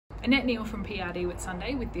Annette Neal from PRD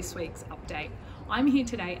Whitsunday with this week's update. I'm here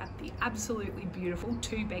today at the absolutely beautiful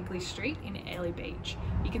 2 Begley Street in Airlie Beach.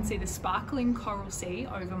 You can see the sparkling coral sea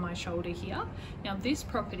over my shoulder here. Now this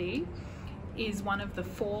property is one of the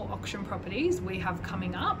 4 auction properties we have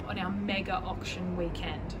coming up on our mega auction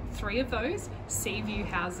weekend. 3 of those sea view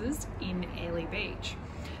houses in Airlie Beach.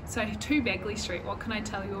 So 2 Begley Street, what can I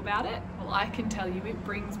tell you about it? Well, I can tell you it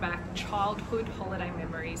brings back childhood holiday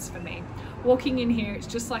memories for me. Walking in here, it's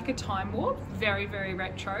just like a time warp, very, very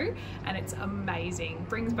retro, and it's amazing.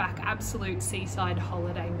 Brings back absolute seaside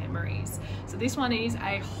holiday memories. So this one is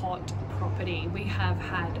a hot property. We have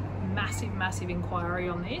had massive inquiry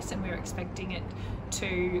on this, and we're expecting it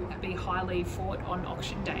to be highly fought on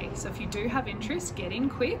auction day. So if you do have interest, get in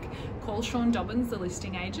quick, call Sean Dobbins, the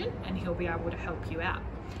listing agent, and he'll be able to help you out.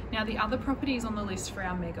 Now the other properties on the list for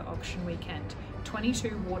our mega auction weekend: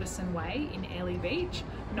 22 Waterson Way in Airlie Beach,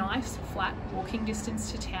 nice flat walking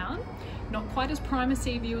distance to town. Not quite as prime a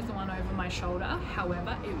sea view as the one over my shoulder,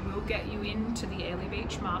 however it will get you into the Airlie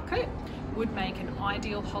Beach market. Would make an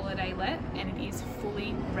ideal holiday let, and it is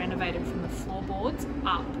fully renovated from the floorboards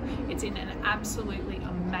up. It's in an absolutely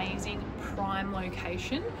amazing prime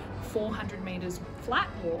location, 400 metres flat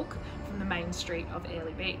walk from the main street of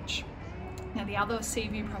Airlie Beach. Now the other sea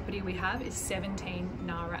view property we have is 17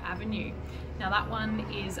 Nara Avenue. Now that one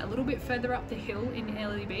is a little bit further up the hill in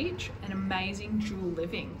Airlie Beach, an amazing dual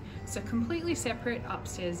living. So completely separate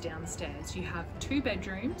upstairs, downstairs. You have 2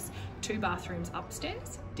 bedrooms, 2 bathrooms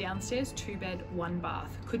upstairs, downstairs 2 bed, 1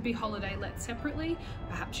 bath. Could be holiday let separately.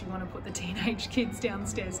 Perhaps you want to put the teenage kids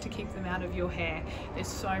downstairs to keep them out of your hair. There's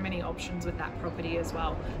so many options with that property as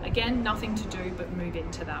well. Again, nothing to do but move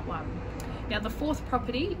into that one. Now the 4th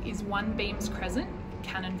property is 1 Beams Crescent,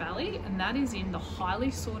 Cannon Valley, and that is in the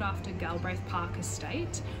highly sought after Galbraith Park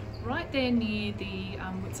estate, right there near the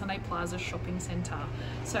Whitsunday Plaza shopping centre.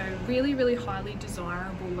 So really highly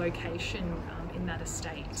desirable location in that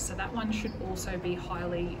estate. So that one should also be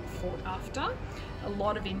highly sought after. A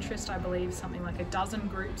lot of interest, I believe something like a dozen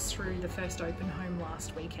groups through the first open home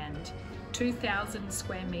last weekend. 2,000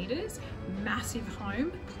 square metres, massive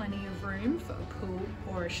home, plenty of room for a pool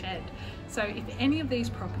or a shed. So if any of these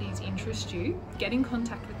properties interest you, get in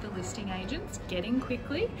contact with the listing agents, get in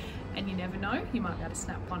quickly, and you never know, you might be able to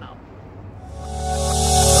snap one up.